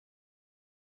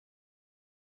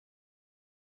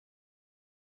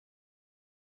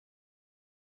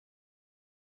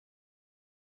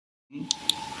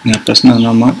यहाँ प्रश्न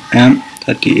number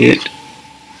M38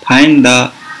 find the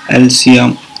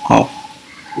LCM of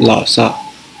लसा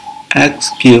x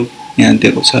cube यहाँ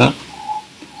दिएको छ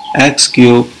x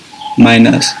cube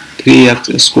minus 3x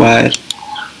square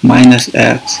minus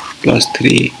x plus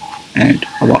 3 and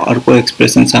अब अर्को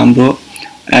एक्सप्रेसन छ हाम्रो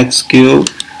x cube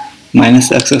minus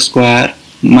x square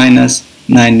minus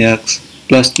 9x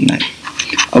plus 9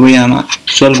 अब यहाँ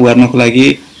सल्भ गर्नको लागि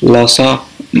लसा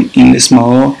इंग्लिशमा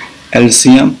हो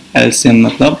LCM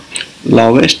मतलब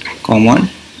लोवेस्ट कमन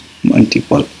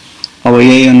मल्टिपल। अब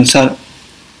यही अनुसार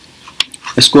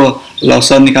इसको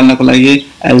लसा निकाल्नको लागि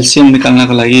LCM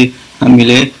निकाल्नको लागि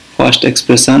हामीले फर्स्ट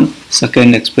एक्सप्रेसन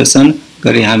सेकेन्ड एक्सप्रेसन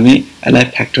गरी हामी यसलाई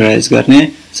फ्याक्टराइज गर्ने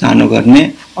सानो गर्ने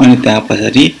अनि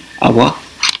त्यसपछि अब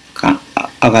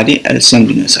अगाडि LCM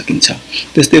दिन सकिन्छ।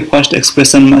 त्यस्तै फर्स्ट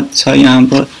एक्सप्रेसनमा छ यहाँ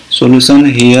हाम्रो सोलुसन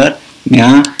हियर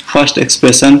यहाँ फर्स्ट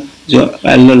एक्सप्रेसन जो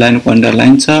येलो लाइन को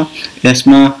अंडरलाइन छ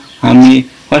यसमा हामी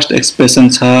फर्स्ट एक्सप्रेसन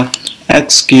छ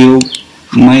x cube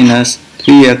minus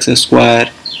 3x square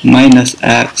minus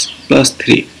x plus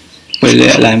 3 पहिले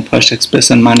यसलाई फर्स्ट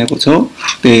एक्सप्रेसन मानेको छौ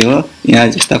त्यही हो यहाँ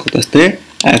जस्ताको तस्तै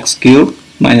x cube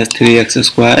minus 3x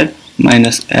square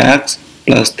minus x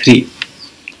plus 3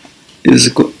 is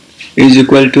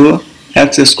equal to x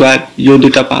square यो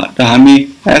दुईटाबाट हामी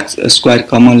x square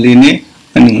कमन लिने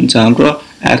अनि हुन्छ हाम्रो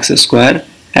x square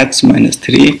x minus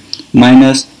 3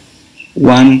 minus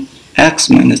 1 x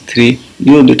minus 3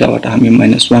 यो दुईटाबाट हामी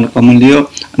minus 1 कमन लियो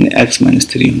अनि x minus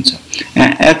 3 हुन्छ।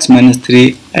 यहाँ x minus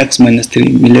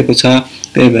 3 मिलेको छ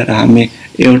त्यही भएर हामी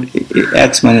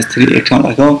x minus 3 एक ठाउँ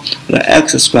राख्यौं र x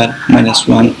square minus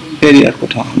 1 फेरि अर्को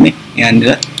ठाउँ हामी यहाँनिर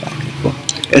राखेको।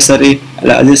 यसरी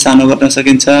यसलाई अझै सानो गर्न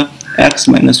सकिन्छ x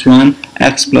minus 1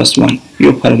 x plus 1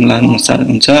 यो फर्मुला अनुसार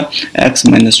हुन्छ x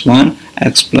minus 1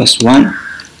 x plus 1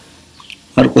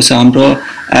 अर्को छ हाम्रो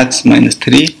x minus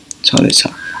 3 छँदैछ।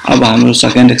 अब हाम्रो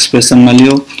सेकेन्ड एक्सप्रेसनमा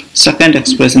लियो सेकेन्ड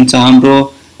एक्सप्रेसन छ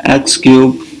हाम्रो x cube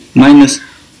minus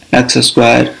x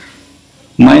square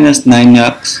minus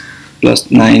 9x plus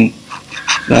 9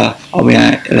 र अब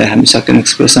यहाँ हामी सेकेन्ड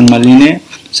एक्सप्रेसनमा लिने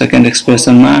second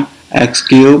एक्सप्रेसनमा x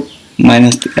cube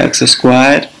minus x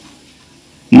square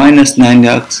minus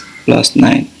 9x plus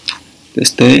 9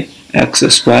 त्यस्तै x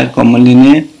square कमन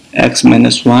लिने x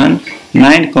minus 1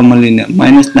 9 कमन लिने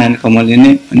minus 9 कमन लिने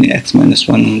अनि x minus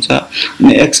 1 हुन्छ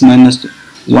अनि x minus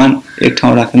 1 एक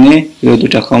ठाउँ राख्ने यो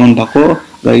दुईटा कमन भएको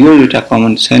र यो दुईटा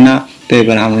कमन छैन त्यही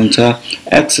भएर हाम्रो हुन्छ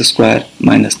x square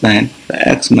minus 9 र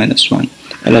x minus 1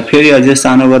 यसलाई फेरि अझै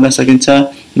सानो गर्न सकिन्छ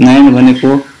 9 भनेको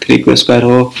 3 को स्क्वायर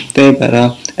हो त्यही भएर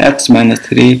x minus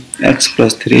 3 x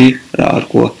plus 3 र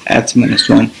अर्को x minus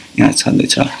 1 यहाँ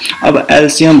छँदैछ। अब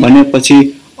LCM भनेपछि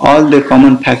all the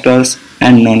common factors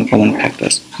and non common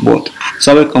factors both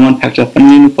सबै common factor पनि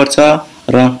लिनु पर्छ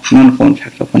र non common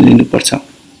factor पनि लिनु पर्छ।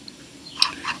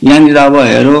 यहाँनिर अब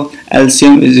हेरौ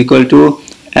LCM is equal to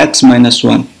x minus 1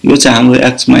 यो चाहिँ हाम्रो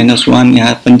x minus 1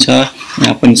 यहाँ पनि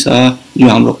छ यो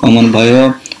हाम्रो कमन भयो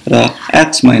र x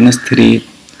minus 3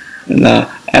 र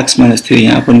x minus 3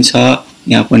 यहाँ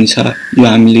पनि छ यो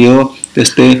हामी लियो।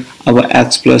 त्यस्तै अब x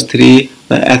plus 3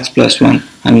 र x plus 1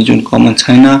 हामी जुन कमन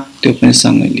छैन त्यो पनि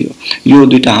सँगै लियो यो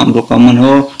दुईटा हाम्रो कमन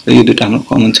हो र यो दुईटा हाम्रो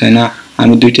कमन छैन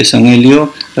हामी दुईटै सँगै लियो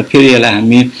र फेरि यसलाई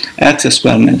हामी x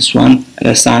square minus 1 र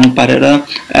सानो पारेर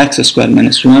x square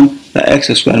minus 1 र x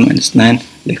square minus 9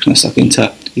 लेख्न सकिन्छ।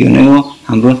 यो नै हो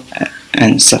हाम्रो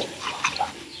आन्सर।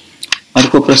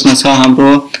 अर्को प्रश्न छ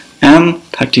हाम्रो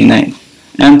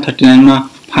M39 मा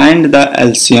find the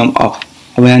LCM of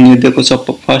अब यहाँ दिएको छ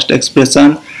first expression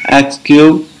x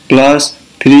cube plus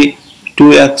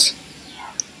 2x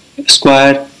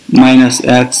square minus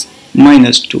x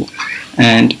minus 2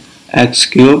 and x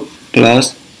cube plus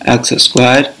x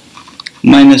square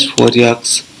minus 4x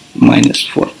minus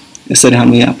 4 यसरी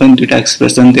हामी यहाँ पनि दुईटा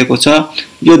एक्सप्रेसन दिएको छ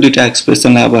यो दुईटा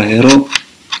एक्सप्रेसनलाई अब हेरौ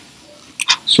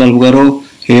सल्भ गरौ।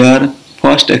 हियर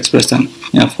फर्स्ट एक्सप्रेसन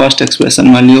यहाँ फर्स्ट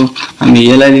एक्सप्रेसनमा लियो हामी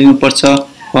यसलाई लिनु पर्छ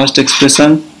first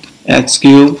expression x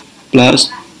cube plus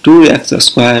 2x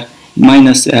square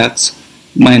minus x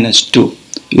minus 2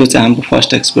 यो चाहिँ हाम्रो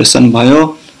फर्स्ट एक्सप्रेसन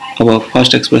भयो। अब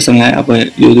फर्स्ट एक्सप्रेसनलाई अब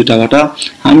यो दुईटाबाट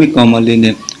हामी कमन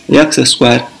लिने x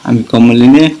स्क्वायर हामी कमन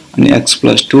लिने अनि x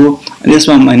plus 2 अनि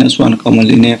यसमा minus 1 कमन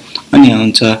लिने अनि यहाँ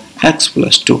हुन्छ x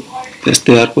plus 2।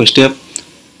 त्यस्तै अर्को step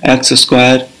x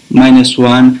square minus 1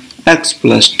 x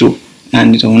plus 2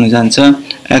 यहाँनिर हुन जान्छ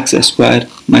x स्क्वायर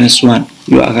minus 1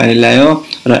 यो अगाडि ल्यायो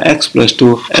र x plus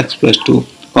 2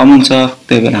 कमन छ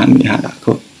त्यही भएर हामी यहाँ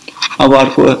राखौ। अब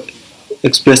अर्को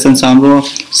एक्सप्रेसन छ हाम्रो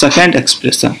सेकेन्ड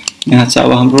एक्सप्रेसन यहाँ छ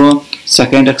अब हाम्रो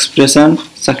सेकेन्ड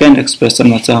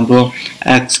एक्सप्रेसनमा छ हाम्रो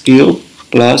x cube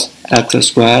plus x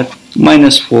square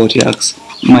minus 4x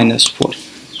minus 4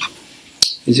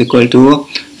 is equal to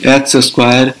x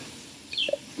square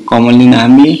common लिन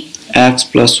हामी x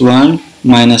plus 1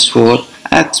 minus 4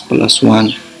 x plus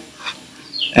 1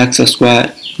 x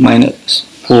square minus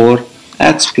 4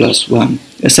 x plus 1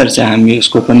 यसरी चाहिँ हामी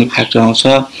यसको पनि फ्याक्टर आउँछ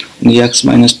अनि x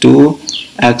minus 2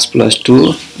 x plus 2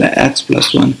 र x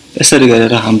plus 1 यसरी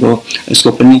गरेर हाम्रो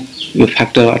यसको पनि यो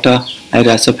फ्याक्टरबाट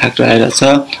आइराछ फ्याक्टर आइराछ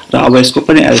र अब यसको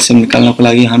पनि एलसीएम निकाल्नको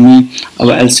लागि हामी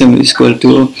अब LCM is equal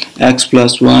to x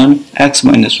plus 1 x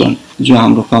minus 1 जो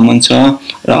हाम्रो कमन छ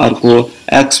र अर्को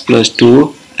x plus 2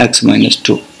 x minus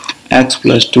 2 x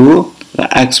plus 2 र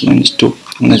x minus 2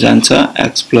 हुन जान्छ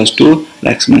x plus 2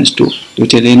 र x minus 2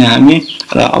 दुईटै लिने हामी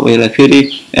र अब यसलाई फेरि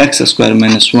x square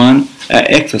minus 1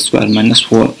 x square minus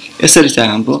 4 यसरी चाहिँ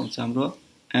हाम्रो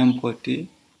m40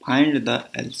 find the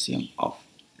LCM of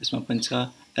यसमा पनि छ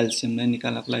LCM नै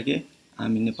निकाल्नको लागि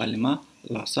हामी नेपालीमा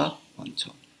लसा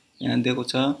भन्छौं यहाँ दिएको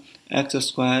छ x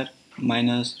square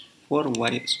minus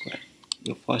 4y square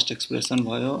यो फर्स्ट एक्सप्रेसन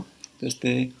भयो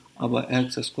त्यस्तै अब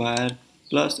x square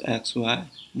plus xy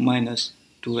minus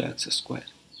 2x square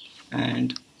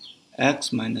and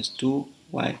x minus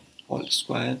 2y whole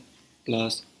square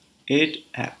plus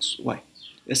 8xy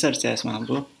यसरी चाहिँ यसमा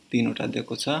हाम्रो तीनवटा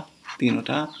दिएको छ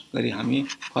तीनवटा गरी हामी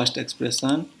first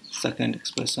expression second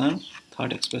expression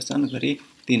third expression गरी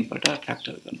तीन पल्ट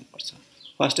फ्याक्टर गर्नुपर्छ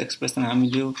फर्स्ट एक्सप्रेसन हामी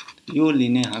लियौ यो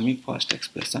लिने हामी फर्स्ट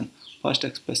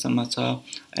एक्सप्रेसनमा छ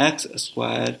x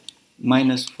square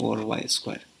minus 4y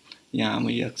square यहाँ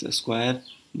हामी x square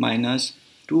minus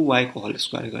 2y को होल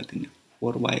स्क्वायर गर्दिने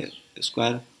 4y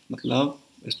square मतलब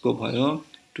यसको भयो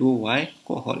 2y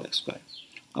को होल स्क्वायर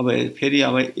अब फेरि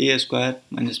अब a square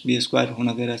minus b square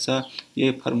हुन गइरहेछ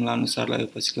यही फर्मुला अनुसार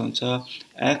लगेपछि के हुन्छ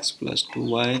x plus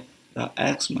 2y र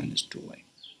x minus 2y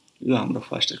यो हाम्रो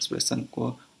फर्स्ट एक्सप्रेसन को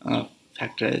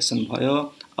फ्याक्टराइजेसन भयो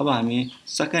अब हामी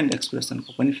सेकेन्ड एक्सप्रेसन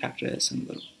को पनि फ्याक्टराइजेसन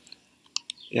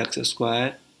गरौँ x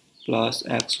square plus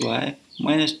xy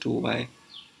minus 2y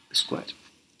square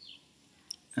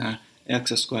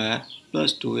x square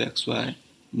plus 2xy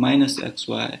minus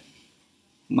xy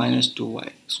minus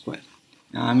 2y square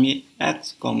हामी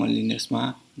x कमन लिने यसमा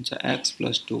हुन्छ x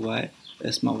plus 2y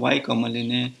यसमा y कमन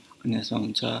लिने अनि यसमा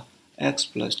हुन्छ x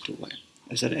plus 2y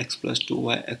यसरी x plus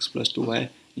 2y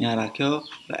यहाँ राख्यो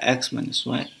र x minus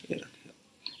y यहाँ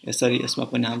राख्यो यसरी यसमा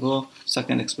पनि हाम्रो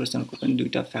सेकेन्ड एक्सप्रेसन को पनि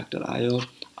दुईटा फ्याक्टर आयो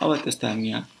अब त्यस्तै हामी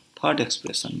यहाँ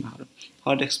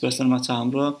थर्ड एक्सप्रेसनमा छ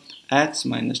हाम्रो x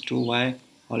minus 2y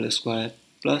whole square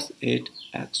plus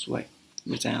 8xy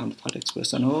यो चाहिँ हाम्रो थर्ड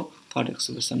एक्सप्रेसन हो थर्ड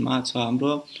एक्सप्रेसनमा छ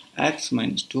हाम्रो x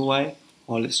minus 2y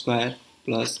whole square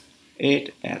plus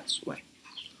 8xy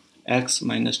x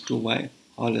minus 2y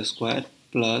whole square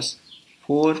plus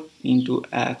 4 into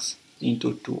x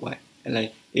into 2y यसलाई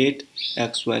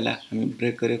 8xy लाई हामी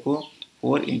ब्रेक गरेको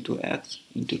 4 into x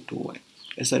into 2y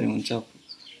यसरी हुन्छ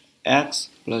x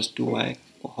plus 2y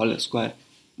को होल स्क्वायर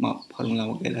मा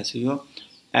फर्मुलामा गइरहेछ यो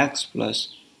x plus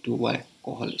 2y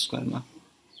को होल स्क्वायर मा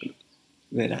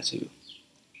गइरहेछ यो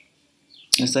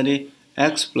यसरी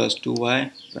x plus 2y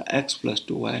र x plus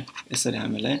 2y यसरी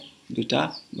हामीलाई दुईटा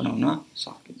बनाउन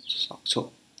सक्छौं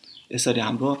यसरी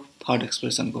हाम्रो थर्ड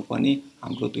एक्सप्रेसन को पनि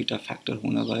हाम्रो दुईटा फ्याक्टर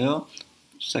हुन गयो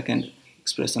सेकेन्ड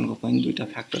एक्सप्रेसन को पनि दुईटा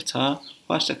फ्याक्टर छ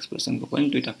फर्स्ट एक्सप्रेसन को पनि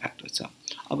दुईटा फ्याक्टर छ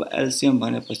अब एलसीएम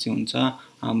भनेपछि हुन्छ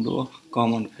हाम्रो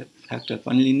कमन फ्याक्टर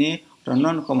पनि लिने र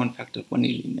नन कमन फ्याक्टर पनि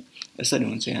लिने यसरी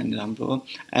हुन्छ यहाँ हाम्रो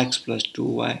x plus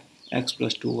 2y x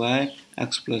plus 2y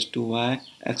x plus 2y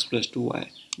x plus 2y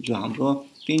जो हाम्रो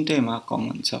तीनटैमा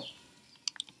कमन छ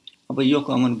अब यो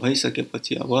कमन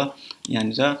भइसकेपछि अब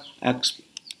यहाँ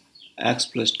x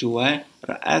plus 2y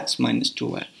र x minus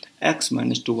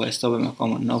 2y सबैमा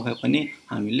कमन नभए पनि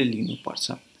हामीले लिनु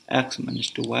पर्छ x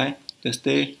minus 2y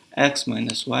त्यस्तै x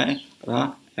minus y र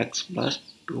x plus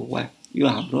 2y यो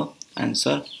हाम्रो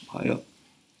आन्सर भयो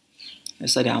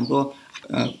यसरी हाम्रो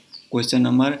क्वेशन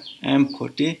नम्बर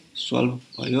M40 सल्भ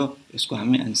भयो यसको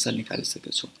हामी आन्सर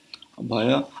निकालिसकेका छौं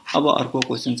भयो अब अर्को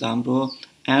क्वेशन छ हाम्रो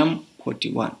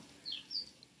M41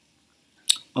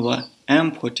 अब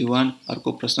M41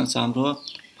 अर्को प्रश्न छ हाम्रो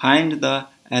फाइन्ड द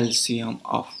LCM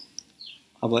of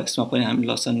अब यसमा पनि हामी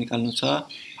लसन निकाल्नु छ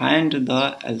find the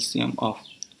LCM of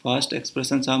first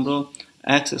expression छ हाम्रो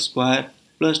x square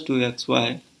plus 2xy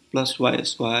plus y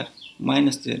square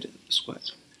minus z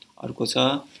square अर्को छ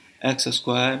x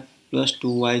square plus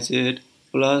 2yz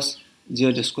plus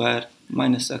z square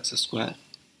minus x square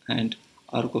and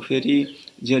अर्को फेरि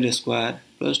z square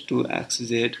plus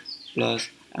 2xz plus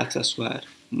x square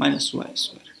minus y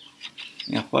square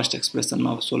यहाँ first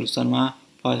एक्सप्रेसनमा सोलुसनमा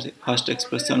first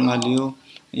एक्सप्रेसनमा लियो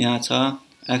यहाँ छ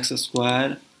x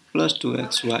square plus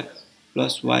 2xy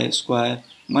plus y square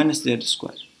minus z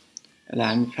square यसलाई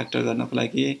हामी factor गर्नको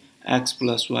लागि x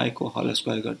plus y को होल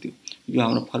स्क्वायर गर्दियौ यो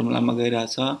हाम्रो फर्मुलामा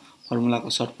गइराछ फर्मुलाको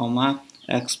सर्ट फर्ममा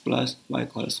x plus y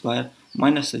को whole square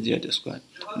minus z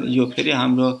square यो फेरि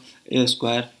हाम्रो a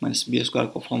square minus b square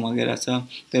को फर्ममा गइराछ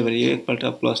त्यही भएर यो एकपल्ट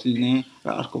प्लस लिने र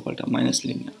अर्कोपल्ट माइनस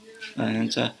लिने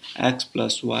हुन्छ x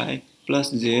plus y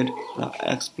plus z र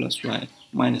x plus y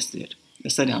minus z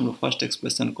यसरी हाम्रो फर्स्ट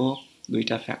एक्सप्रेसनको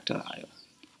दुईटा फ्याक्टर आयो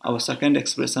अब सेकेन्ड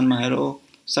एक्सप्रेसनमा हेरौं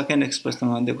सेकेन्ड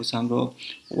एक्सप्रेसनमा दिएको छ हाम्रो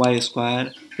y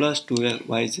square plus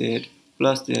 2yz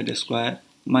plus z square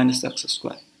minus x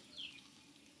square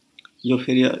यो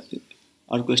फेरि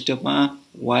अर्को स्टेपमा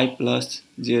y plus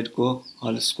z को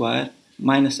whole square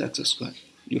minus x square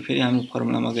यो फेरि हाम्रो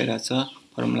फर्मुलामा गइराछ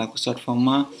फर्मुलाको सर्ट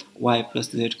फर्ममा y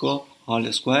plus z को whole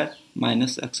square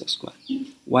minus x square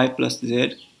y plus z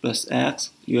plus x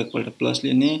यो एकपल्ट प्लस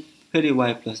लिने फेरि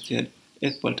y plus z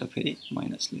एकपल्ट फेरि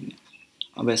माइनस लिने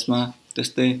अब यसमा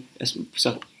त्यस्तै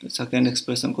सेकेन्ड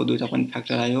एक्सप्रेसनको दुईटा पनि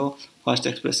फ्याक्टर आयो फर्स्ट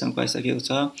एक्सप्रेसनको आइसकेको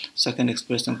छ सेकेन्ड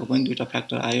एक्सप्रेसनको पनि दुईटा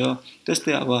फ्याक्टर आयो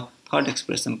त्यस्तै अब थर्ड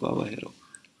एक्सप्रेसनको अब हेरौं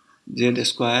z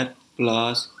square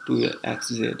plus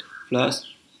 2xz plus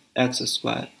x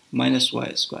square minus y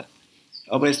square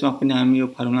अब यसमा पनि हामी यो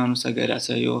फर्मुला अनुसार गइराछ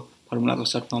यो फर्मुलाको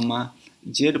सर्ट फर्ममा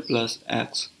z plus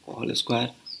x को whole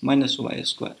square minus y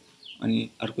square अनि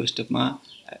अर्को स्टेपमा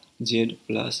z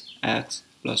plus x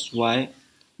plus y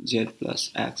z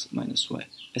plus x minus y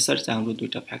यसरी चाहिँ हाम्रो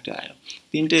दुईटा फ्याक्टर आयो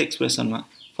तीनटै एक्सप्रेसनमा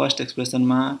फर्स्ट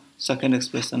एक्सप्रेसनमा सेकेन्ड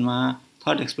एक्सप्रेसनमा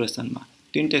थर्ड एक्सप्रेसनमा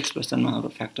तीनटै एक्सप्रेसनमा हाम्रो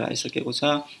फ्याक्टर आइसकेको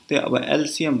छ त्यही अब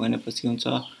LCM भनेपछि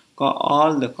हुन्छ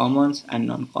all the commons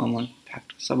and non common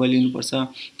factor सबै लिनुपर्छ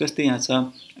त्यस्तै यहाँ छ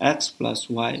x plus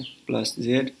y plus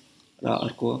z र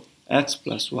अर्को x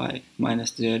plus y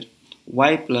minus z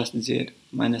y plus z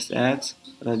minus x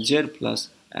र z plus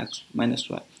x minus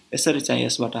y यसरी चाहिँ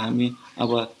यसबाट हामी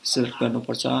अब सिलेक्ट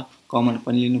गर्नुपर्छ कमन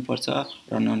पनि लिनुपर्छ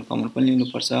र नन कमन पनि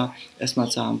लिनुपर्छ यसमा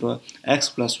चाहिँ हाम्रो x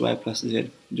plus y plus z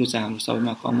जो चाहिँ हाम्रो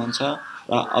सबैमा कमन छ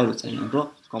र अरु चाहिँ हाम्रो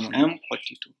कमन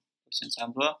M42 क्वेशन छ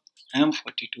हाम्रो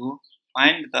M42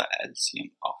 find the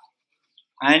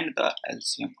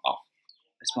LCM of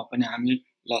यसमा पनि हामी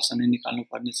लसन निकाल्नु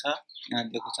पर्ने छ यहाँ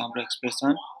दिएको छ हाम्रो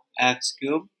expression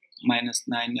x³ minus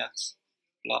 9x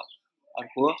plus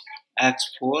अर्को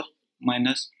x4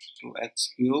 minus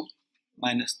 2x³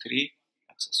 minus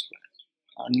 3x square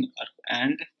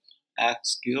and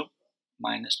x³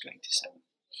 minus 27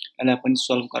 यसलाई पनि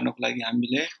सोल्भ गर्नको लागि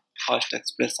हामीले first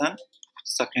expression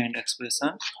second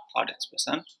expression third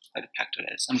expression र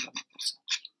फ्याक्टराइजेसन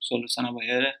गर्नुपर्छ सोलुसन अब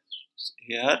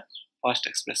here फर्स्ट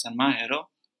एक्सप्रेसनमा हेरौं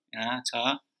यहाँ छ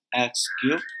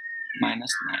x³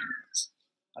 minus 9x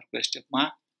अर्को स्टेपमा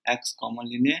x कमन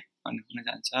लिने अनि हुन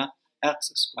जान्छ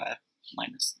x स्क्वायर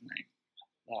minus 9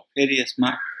 र फेरि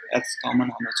यसमा x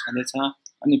कमन हाम्रो छँदैछ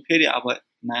अनि फेरि अब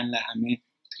 9 लाई हामी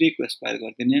 3 को स्क्वायर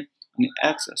गरिदिने अनि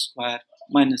x स्क्वायर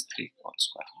minus 3 को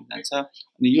स्क्वायर हुन जान्छ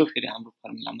अनि यो फेरि हाम्रो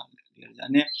फर्मुलामा लिएर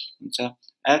जाने हुन्छ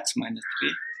x minus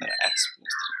 3 र x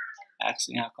plus 3 x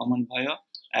यहाँ कमन भयो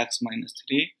x minus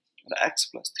 3 र x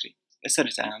plus 3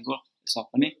 यसरी चाहिँ हाम्रो यसमा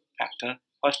पनि फ्याक्टर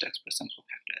फर्स्ट एक्सप्रेसनको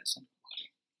फ्याक्टराइजेसन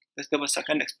त्यस्तै अब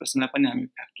सेकेन्ड एक्सप्रेसनलाई पनि हामी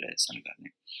फ्याक्टराइजेसन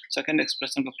गर्ने सेकेन्ड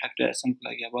एक्सप्रेसनको फ्याक्टराइजेसनको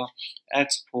लागि अब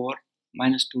x4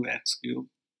 minus 2x³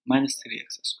 minus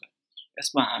 3x square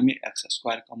यसमा हामी x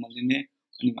स्क्वायर कमन लिने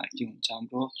अनि बाँकी हुन्छ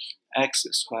हाम्रो x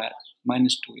square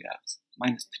minus 2x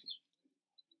minus 3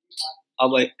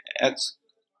 अब x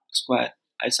स्क्वायर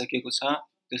आइसकेको छ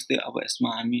त्यस्तै अब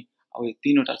यसमा हामी अब यो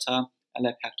तीनवटा छ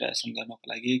यसलाई फ्याक्टराइजेसन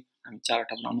गर्नको लागि हामी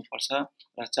चारवटा बनाउनु पर्छ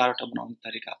र चारवटा बनाउने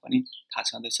तरिका पनि थाहा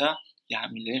छँदैछ यहाँ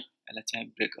हामीले यसलाई चाहिँ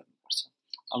ब्रेक गर्नुपर्छ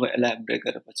अब यसलाई ब्रेक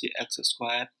गरेपछि x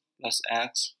square plus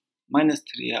x minus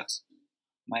 3x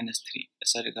minus 3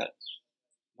 यसरी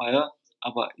भयो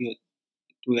अब यो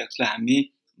 2x लाई हामी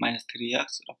minus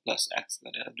 3x र plus x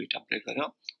गरेर दुईटा ब्रेक गर्यौं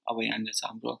अब यहाँ छ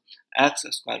हाम्रो x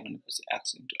स्क्वायर भनेपछि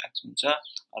x into x हुन्छ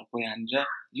अर्को यहाँ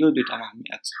यो दुईटामा हामी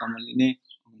x कमन लिने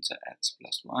हुन्छ x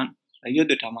plus 1 र यो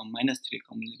दुईटामा minus 3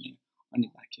 कमन लिने अनि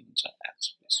बाँकी हुन्छ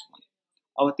x plus 1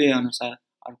 अब त्यही अनुसार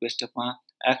अर्को स्टेपमा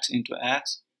x into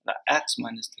x र x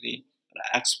minus 3 र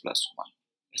x plus 1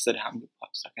 यसरी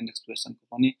हाम्रो सेकेन्ड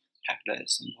एक्सप्रेसनको पनि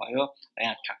फ्याक्टराइजेसन भयो र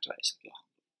यहाँ फ्याक्टर आइसक्यो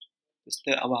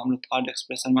त्यस्तै अब हाम्रो थर्ड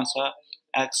एक्सप्रेसनमा छ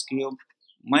x³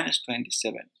 minus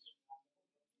 27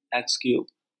 x³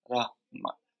 र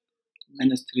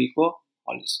minus 3 को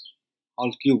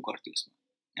होल क्यूब गर्दियो यसमा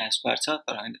यहाँ स्क्वायर छ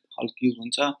तर हैन होल क्यूब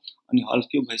हुन्छ अनि होल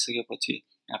क्यूब भइसकेपछि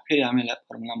यहाँ फेरि हामीलाई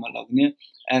फर्मुलामा लग्ने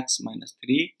x minus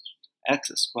 3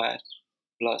 x square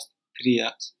plus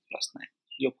 3x plus 9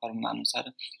 यो फर्मुला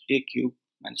अनुसार a³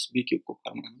 minus b³ को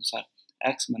फर्मुला अनुसार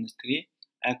x minus 3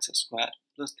 x square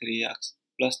plus 3x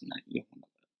plus 9 यो हुन गयो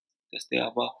त्यस्तै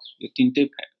अब यो तीनटै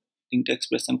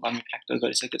एक्सप्रेसनको हामी फ्याक्टर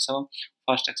गरिसकेका छौं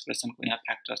फर्स्ट एक्सप्रेसनको यहाँ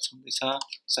फ्याक्टर छँदैछ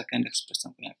सेकेन्ड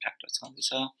एक्सप्रेसनको यहाँ फ्याक्टर छँदैछ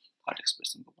थर्ड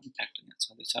एक्सप्रेसनको पनि फ्याक्टर यहाँ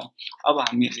छँदैछ अब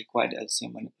हामी रिक्वायर्ड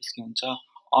एलसीएम भनेपछि के हुन्छ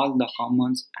all the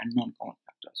commons and non common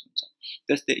factors हुन्छ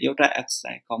त्यस्तै एउटा x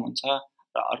चाहिँ कमन छ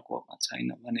र अर्कोमा छैन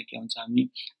भने के हुन्छ हामी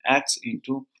x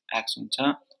into x हुन्छ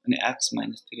अनि x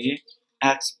minus 3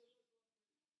 x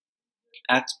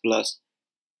plus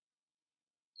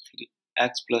 3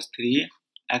 x plus 3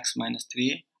 x minus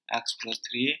 3 x plus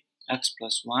 3 x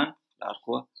plus 1 र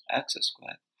अर्को x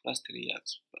square plus 3x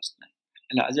plus 9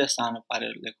 यसलाई अझै सानो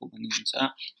पारेर लेखौं भने हुन्छ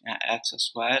यहाँ x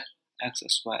square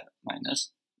minus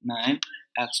 9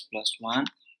 x plus 1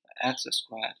 x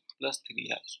square plus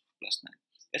 3x plus 9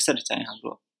 यसरी चाहिँ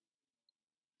हाम्रो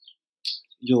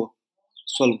यो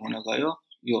सोल्भ हुन गयो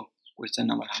यो क्वेशन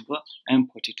नम्बर हाम्रो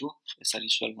M42 यसरी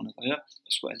सोल्भ हुन गयो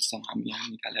यसको एलसीएम हामी यहाँ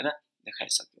निकालेर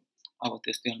देखाइसक्यौं अब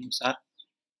त्यस्तै अनुसार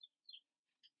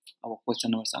अब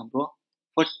क्वेशन नम्बर हाम्रो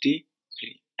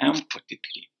 43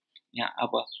 M43 यहाँ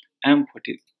अब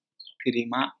M43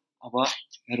 मा अब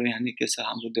हेरौं यहाँ के छ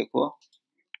हाम्रो देखो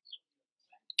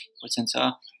क्वेशन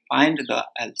छ find the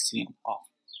LCM of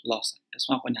losses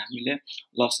यसमा पनि हामीले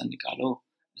लसन निकालौं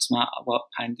यसमा अब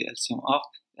find the LCM of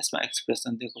यसमा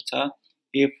एक्सप्रेसन दिएको छ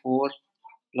a4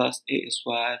 plus a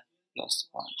square plus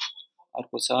 1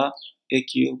 अर्को छ a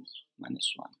cube minus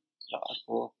 1 र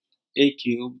अर्को a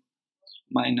cube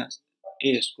minus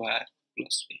a square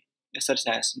plus a यसरी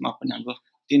चाहिँ यसमा पनि हाम्रो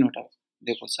तीनवटा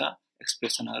दिएको छ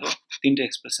एक्सप्रेसनहरु तीनटै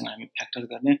एक्सप्रेसन हामी फ्याक्टर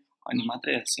गर्ने अनि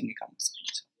मात्र एलसीएम निकाल्न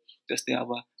सकिन्छ त्यस्तै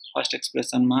अब फर्स्ट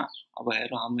एक्सप्रेसनमा अब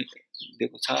हेरौं हामी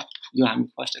दिएको छ यो हामी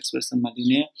फर्स्ट एक्सप्रेसनमा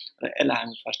लिने र यसलाई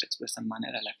हामी फर्स्ट एक्सप्रेसन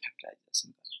मानेर यसलाई फ्याक्टराइजेसन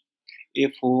गर्ने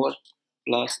a4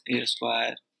 plus a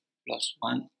square plus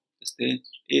 1 त्यस्तै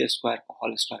a square को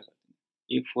होल स्क्वायर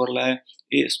गर्दिने a4 लाई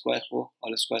a square को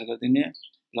whole square गर्दिने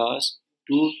plus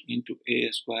 2 into a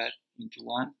square into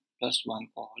 1 plus 1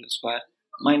 को whole square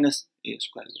minus a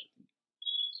square गर्दिने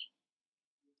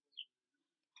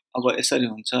अब यसरी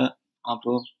हुन्छ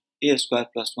हाम्रो a square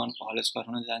plus 1 को होल स्क्वायर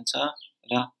हुन जान्छ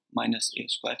र minus a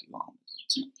square यो आउन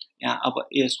जान्छ यहाँ अब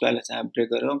a square लाई चाहिँ ब्रेक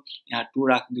गर्यो यहाँ 2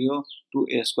 राख्दियो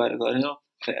 2a square गर्यो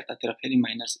र यतातिर फेरि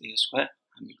minus a square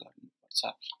हामी गर्नुपर्छ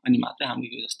अनि मात्र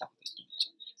हाम्रो यो जस्ताको त्यस्तो हुन्छ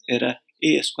हेर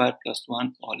a square plus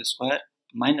 1 को whole square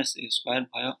minus a square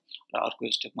भयो र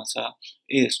अर्को स्टेपमा छ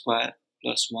a square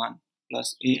plus 1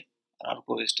 plus a र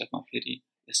अर्को स्टेपमा फेरि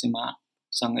यसैमा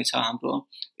सँगै छ हाम्रो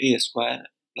a square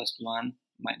plus 1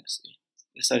 minus a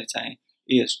यसरी चाहिँ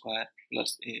a square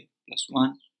plus a plus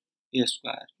 1 a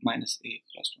square minus a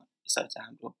plus 1 यसरी चाहिँ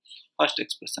हाम्रो फर्स्ट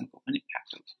एक्सप्रेसनको पनि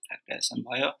फ्याक्टराइजेसन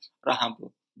भयो र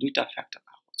हाम्रो दुईटा फ्याक्टर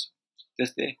आएको छ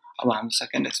त्यस्तै अब हामी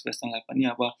सेकेन्ड एक्सप्रेसनलाई पनि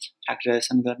अब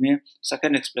फ्याक्टराइजेसन गर्ने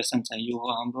सेकेन्ड एक्सप्रेसन चाहिँ यो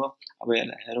हो हाम्रो अब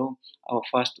यसलाई हेरौं अब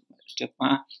फर्स्ट स्टेपमा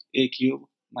a क्यूब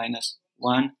minus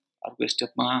 1 अर्को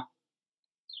स्टेपमा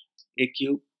a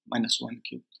क्यूब minus 1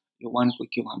 क्यूब यो 1 को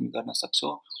क्यूब हामी गर्न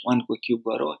सक्छौं 1 को क्यूब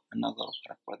गरौँ नगरौँ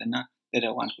फरक पर्दैन त्यसले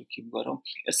 1 को क्यूब गरौँ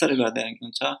यसरी गर्दा के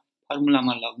हुन्छ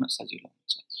फर्मुलामा लग्न सजिलो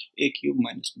हुन्छ a cube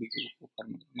minus b cube को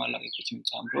फर्मुलामा लगेपछि हुन्छ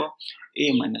हाम्रो a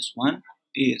minus 1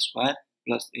 a square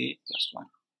plus a plus 1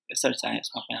 यसरी चाहिँ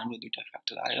यसमा पनि हाम्रो दुईटा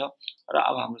फ्याक्टर आयो र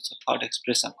अब हाम्रो छ थर्ड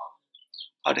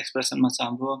एक्सप्रेसनमा छ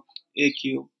हाम्रो a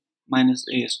cube minus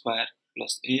a square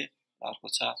plus a र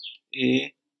अर्को छ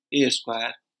a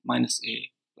square minus a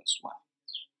plus 1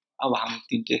 अब हामी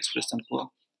तीनटै एक्सप्रेसनको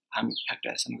हामी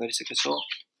फ्याक्टराइजेसन गरिसकेका छौं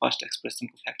फर्स्ट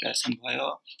एक्सप्रेसनको फ्याक्टराइजेसन भयो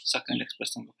सेकेन्ड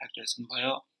एक्सप्रेसनको फ्याक्टराइजेसन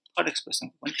भयो थर्ड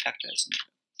एक्सप्रेसनको पनि फ्याक्टराइजेसन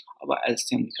भयो अब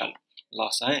एलसीएम निकालौं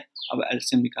लस है अब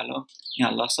एलसीएम निकालौं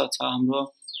यहाँ लस छ हाम्रो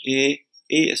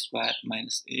a square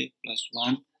minus a plus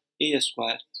 1 a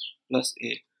square plus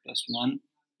a plus 1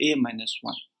 a minus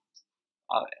 1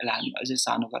 अब यसलाई हामी अझै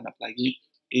सानो गर्नको लागि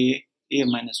a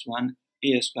minus 1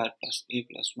 a square plus a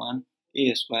plus 1 a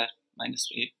square minus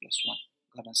a plus 1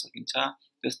 गर्न सकिन्छ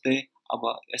त्यस्तै अब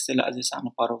यसैलाई अझै सानो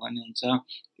पारौ भने हुन्छ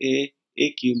a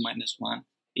cube minus 1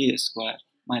 a square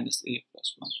minus a plus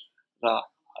 1 र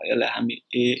यसलाई हामी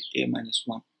a minus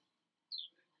 1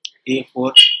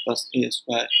 a4 plus a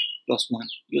square plus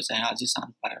 1 यो चाहिँ अझै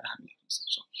सानो पारेर हामी लेख्न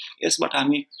सक्छौं यसबाट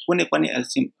हामी कुनै पनि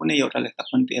एलसीएम कुनै एउटा लेख्दा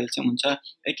पनि त्यो एलसीएम हुन्छ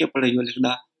एकैपल्ट यो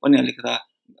लेख्दा पनि लेख्दा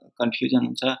कन्फ्युजन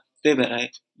हुन्छ त्यही भएर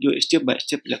यो स्टेप बाइ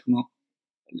स्टेप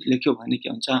लेख्यो भने के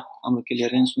हुन्छ हाम्रो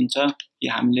क्लियरेन्स हुन्छ कि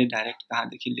हामीले डाइरेक्ट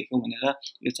कहाँदेखि लेख्यौं भनेर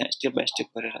यो चाहिँ स्टेप बाइ स्टेप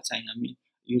गरेर चाहिँ हामी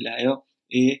यो ल्यायो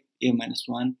a minus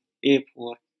 1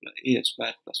 a4 a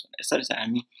square plus 1 यसरी चाहिँ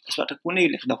हामी यसबाट कुनै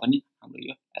लेख्दा पनि हाम्रो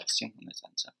यो एलसीएम हुन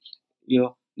जान्छ यो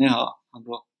नै हो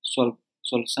हाम्रो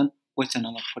सोल्युसन क्वेशन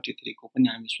नम्बर 43 को पनि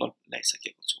हामी सल्भ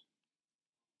ल्याइसकेको छौं।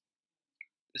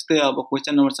 त्यस्तै अब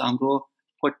क्वेशन नम्बर छ हाम्रो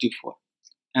 44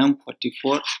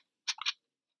 M44।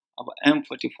 अब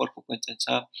M44 को क्वेशन छ,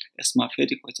 यसमा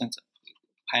फेरि क्वेशन छ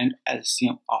फाइन्ड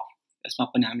LCM अफ। यसमा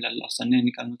पनि हामीलाई लसन नै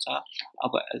निकाल्नु छ।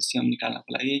 अब LCM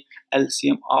निकाल्नको लागि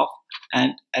LCM of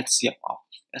and HCF of,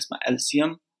 यसमा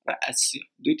LCM र HCF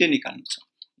दुईटै निकाल्नु छ।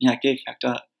 यहाँ केही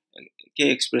फ्याक्टर के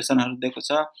एक्सप्रेसनहरु दिएको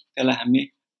छ, त्यसलाई हामी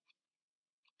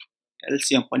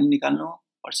LCM पनि निकाल्नु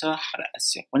पर्छ र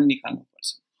HCF पनि निकाल्नु पर्छ।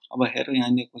 अब हेरौँ,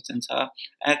 यहाँ दिएको क्वेशन छ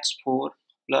x4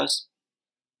 plus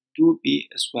 2b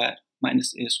square minus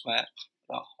a square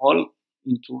र होल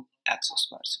इन्टु x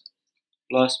square छ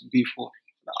प्लस b4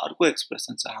 र अर्को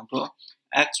एक्सप्रेसन छ हाम्रो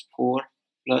x4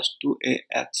 plus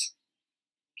 2ax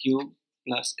cube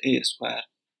plus a square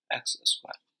x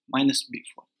square minus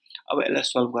b4। अब यसलाई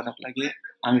सल्भ गर्नको लागि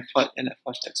हामी यसलाई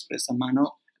फर्स्ट एक्सप्रेसन मानौ,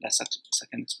 यसलाई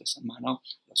सेकेन्ड एक्सप्रेसन मानौ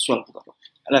र सल्भ गरौँ।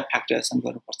 यसलाई फ्याक्टराइजेसन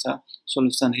गर्नुपर्छ।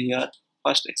 सोलुसन हियर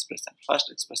फर्स्ट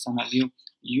एक्सप्रेसनमा लियौं,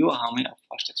 यो हामी अब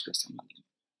फर्स्ट एक्सप्रेसनमा लियौं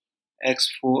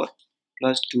x4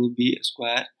 plus 2b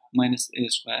square minus a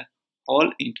square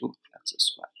whole into x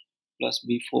square plus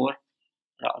b4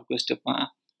 र अर्को स्टेपमा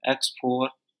x4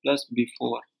 plus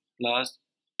b4 plus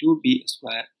 2b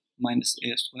square minus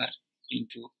a square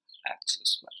into x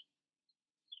square।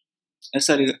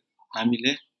 यसरी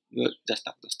हामीले यो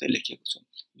जस्ताको जस्तै लेखेको छौं।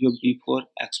 यो b4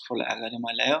 x4 लाई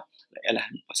अगाडिमा ल्यायो र यसलाई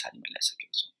हामी पछाडिमा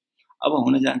ल्याइसकेको छौं। अब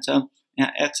हुन जान्छ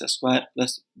यहाँ x square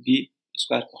plus b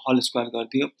square को होल स्क्वायर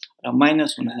गरिदियो र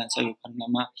माइनस हुन जान्छ यो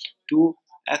फर्मुलामा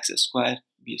 2x square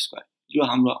b square। यो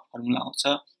हाम्रो फर्मुला आउँछ।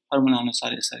 फर्मुला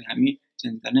अनुसार यसरी हामी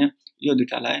चेन्ज गर्ने, यो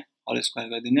दुईटालाई होल स्क्वायर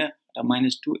गरिदिने र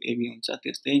माइनस 2ab हुन्छ,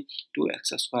 त्यस्तै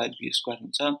 2x square b square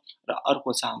हुन्छ र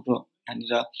अर्को छ हाम्रो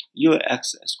यहाँनिर यो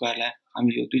x square लाई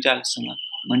हामी यो दुईटासँग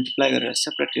मल्टिप्लाई गरेर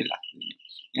सेपरेटली राख्दिने।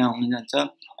 यहाँ हुन जान्छ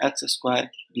x square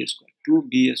b square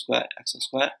 2b square x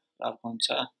square र अर्को हुन्छ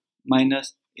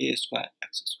minus a square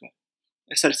x square।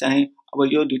 यसरी चाहिँ अब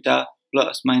यो दुईटा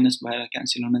प्लस माइनस भएर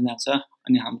क्यान्सल हुन जान्छ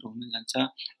अनि हाम्रो हुन जान्छ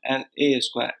a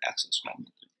square x square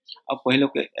मात्र। अब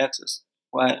पहिलोको x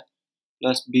square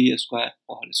plus b square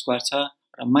को होल स्क्वायर छ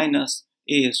र minus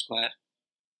a square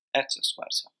x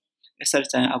square छ। यसरी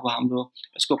चाहिँ अब हाम्रो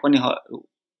यसको पनि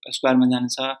स्क्वायरमा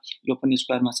जान्छ, यो पनि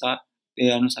स्क्वायरमा छ, त्यही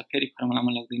अनुसार फेरि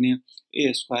फर्मुलामा लगिदिने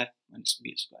a square minus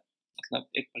b square, मतलब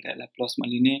एकपल्ट यसलाई प्लसमा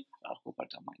लिने र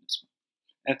अर्कोपल्ट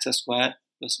माइनसमा x square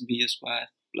plus b square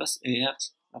plus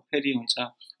ax र फेरि हुन्छ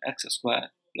x square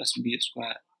plus b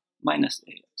square minus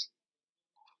ax।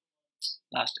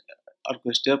 Last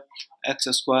अर्को step x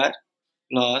square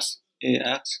plus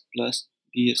ax plus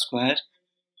b square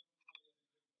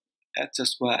x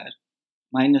square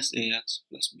minus ax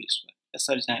plus b square।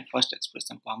 यसरी चाहिँ फर्स्ट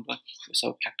एक्सप्रेसनको हाम्रो यो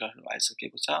सब फ्याक्टरहरु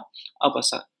आइसकेको छ। अब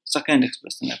सेकेन्ड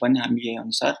एक्सप्रेसनलाई पनि हामी यही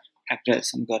अनुसार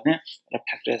फ्याक्टराइजेसन गर्ने र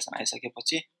फ्याक्टराइजेसन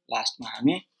आइसकेपछि लास्टमा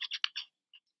हामी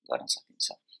गर्न सकिन्छ।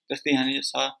 त्यस्तै यहाँ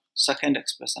छ सेकेन्ड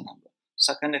एक्सप्रेसन। हाम्रो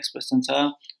सेकेन्ड एक्सप्रेसन छ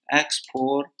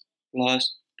x4 plus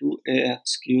 2ax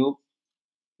cube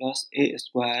plus a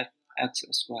square x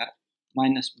square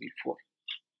minus b4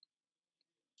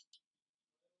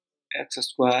 x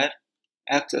square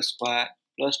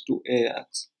plus 2ax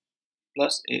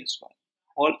plus a square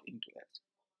whole into x।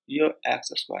 यो x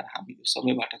square हामी यो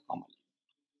सबैबाट कमन लियौं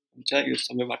हुन्छ, यो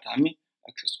सबैबाट हामी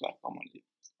x square कमन लियौं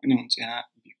अनि हुन्छ यहाँ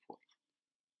b4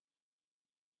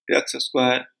 x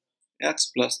square x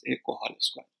plus a को होल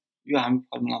स्क्वायर। यो हामी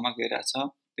फर्मुलामा गइरा छ,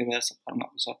 त्यही भएर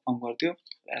फर्मुलाको सर्ट फर्म गर्दियो र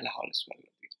यसलाई होल स्क्वायर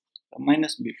गर्दियो र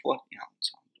माइनस b4 यहाँ हुन्छ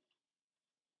हाम्रो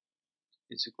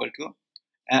is equal to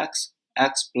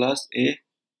x plus a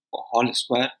को होल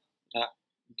स्क्वायर र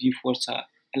b4 छ,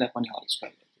 यसलाई पनि होल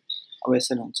स्क्वायर गर्दियो। अब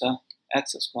यसरी हुन्छ x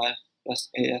square plus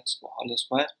ax को होल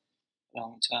स्क्वायर र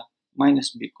हुन्छ माइनस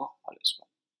b को होल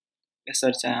स्क्वायर।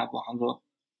 यसरी चाहिँ अब हाम्रो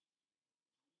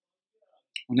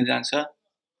हुन जान्छ।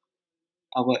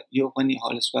 अब यो पनि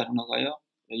होल स्क्वायर हुन गयो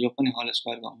र यो पनि होल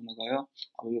स्क्वायर हुन गयो।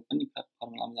 अब यो पनि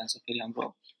फर्मुलामा जान्छ, फेरि हाम्रो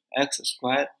x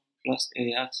square plus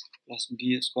ax plus b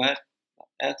square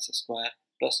x square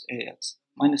plus ax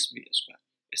minus b square।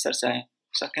 यसरी चाहिँ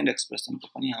सेकेन्ड एक्सप्रेसनको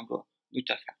पनि हाम्रो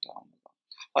दुईटा फ्याक्टर आउन गयो।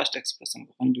 फर्स्ट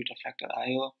एक्सप्रेसनको पनि दुईटा फ्याक्टर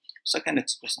आयो, सेकेन्ड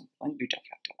एक्सप्रेसनको पनि दुईटा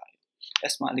फ्याक्टर आयो।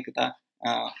 यसमा अलिकता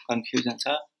कन्फ्युजन छ,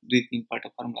 दुई तीन पल्ट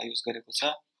फर्मुला युज गरेको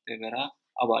छ, त्यही भएर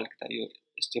अब अलिकता यो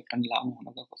स्टेप पनि लामो हुन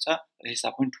गएको छ र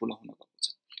हिसाब पनि ठूलो हुन गएको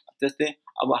छ। त्यस्तै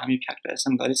अब हामी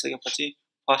फ्याक्टराइजेसन गरिसकेपछि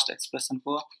फर्स्ट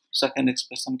एक्सप्रेसनको सेकेन्ड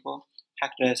एक्सप्रेसनको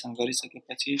फ्याक्टराइजेसन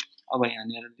गरिसकेपछि अब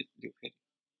यहाँनिर लेख्दियो फेरि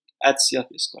HCF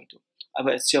इक्वल टु, अब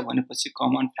HCF भनेपछि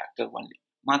कमन फ्याक्टर भन्ने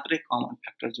मात्रै कमन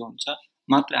फ्याक्टर जो हुन्छ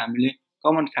मात्र हामीले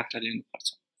कमन फ्याक्टर लिनुपर्छ।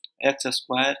 x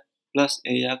square plus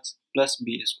ax plus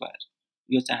b square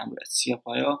यो चाहिँ हाम्रो HCF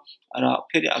भयो र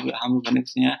फेरि अब हाम्रो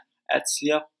भनेको चाहिँ यहाँ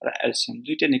HCF र LCM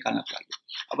दुईटै निकाल्नको लागि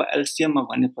अब LCM मा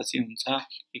भनेपछि हुन्छ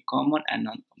कि कमन एन्ड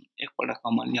नन कमन एकपल्ट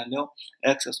कमन लियो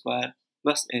x square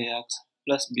plus ax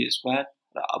plus b square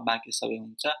र अब बाँकी सबै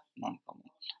हुन्छ non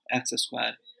common x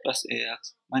square plus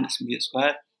ax minus b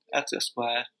square x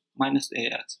square minus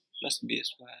ax plus b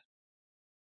square